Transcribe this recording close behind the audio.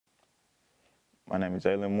My name is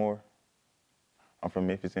Jaylon Moore. I'm from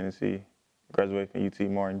Memphis, Tennessee. Graduated from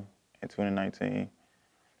UT Martin in 2019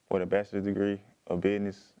 with a bachelor's degree of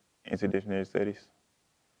business and interdisciplinary studies.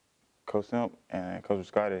 Coach Simp and Coach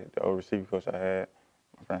Scotty, the old receiver coach I had,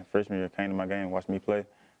 my freshman year, came to my game, watched me play.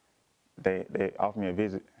 They offered me a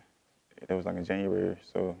visit. It was like in January,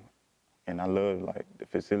 and I loved like the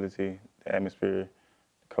facility, the atmosphere,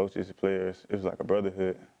 the coaches, the players. It was like a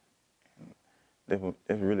brotherhood. And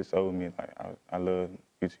they really sold me. Like I love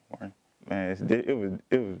UT Martin. Man,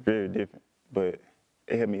 it was very different, but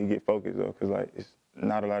it helped me get focused though, cause like it's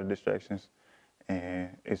not a lot of distractions, and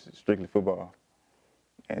it's strictly football.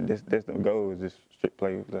 And that's the goal, is just strict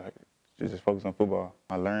play, like just focus on football.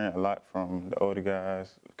 I learned a lot from the older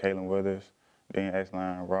guys, Kalen Weathers, Dan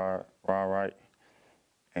Axline, Rod Wright,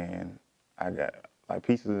 and I got like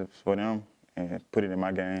pieces for them and put it in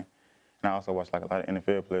my game. And I also watched like a lot of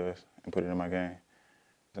NFL players and put it in my game.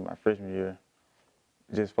 In my freshman year,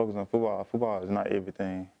 just focus on football. Football is not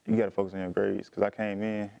everything. You got to focus on your grades. Because I came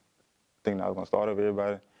in thinking I was going to start over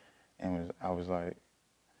everybody, and I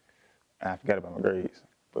forgot about my grades.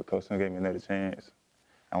 But Coach Sun gave me another chance.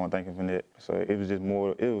 I want to thank him for that. So it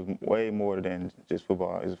was way more than just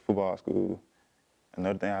football. It's a football school.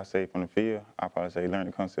 Another thing I say from the field, I probably say learn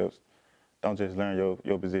the concepts. Don't just learn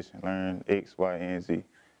your position. Learn X, Y, and Z.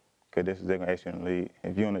 Because this is they're going to ask you in the league.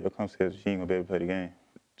 If you don't know your concepts, you ain't going to be able to play the game.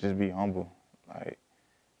 Just be humble. Like,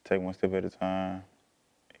 take one step at a time.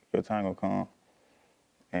 Your time gonna come.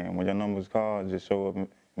 And when your number's called, just show up and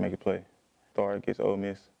make a play. Start against Ole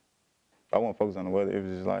Miss. I wasn't focused on the weather. It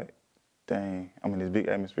was just like, dang, I'm in this big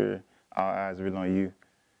atmosphere. All eyes are really on you.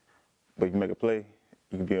 But if you make a play,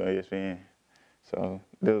 you can be on ESPN. So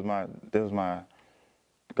that was my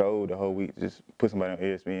goal the whole week, just put somebody on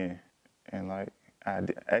ESPN. And like, I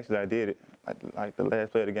did it. Like the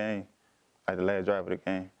last play of the game, like the last drive of the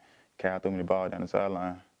game, Cal threw me the ball down the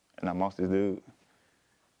sideline, and I mossed this dude. And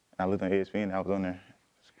I looked on ESPN, and I was on there.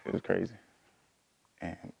 It was crazy.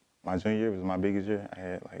 And my junior year was my biggest year. I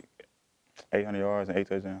had like 800 yards and 8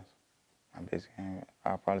 touchdowns. My best game,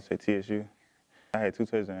 I'll probably say TSU. I had 2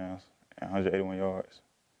 touchdowns and 181 yards.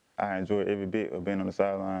 I enjoyed every bit of being on the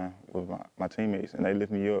sideline with my teammates, and they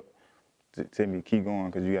lift me up to tell me to keep going,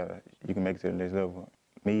 because you can make it to the next level.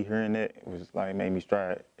 Me hearing that was like made me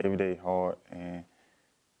strive every day hard and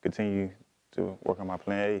continue to work on my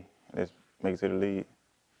plan A. Let's make it to the league.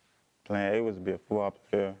 Plan A was to be a football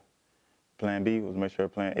player. Plan B was make sure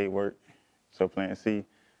plan A worked. So plan C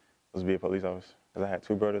was to be a police officer. Because I had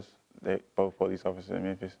 2 brothers, they both police officers in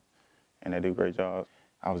Memphis, and they do great jobs.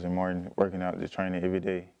 I was in Martin working out, just training every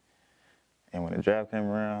day. And when the draft came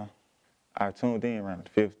around, I tuned in around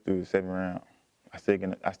the 5th through the 7th round. I still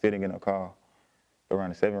didn't get no call. But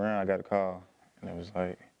around the 7th round, I got a call, and it was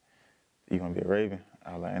like, "You gonna be a Raven?"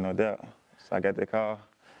 I was like, "Ain't no doubt." So I got that call,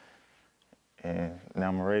 and now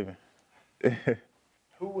I'm a Raven.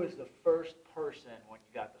 Who was the first person when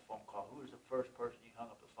you got the phone call? Who was the first person you hung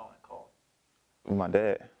up the phone and called? My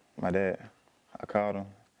dad. I called him.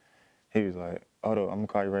 He was like, "Hold up, I'm gonna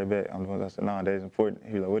call you right back." I said, "No, that's important."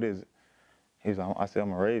 He was like, "What is it?" He was like, I said,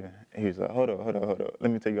 "I'm a Raven." He was like, hold up.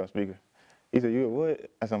 Let me take you off speaker." He said, "You a what?"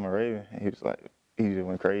 I said, "I'm a Raven." And he was like, he just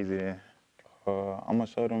went crazy. And I'm gonna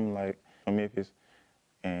show them like from Memphis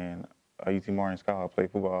and UT Martin Skyhawk play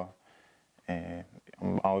football. And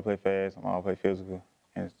I'm always play fast, I'm always play physical,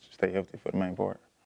 and stay healthy for the main part.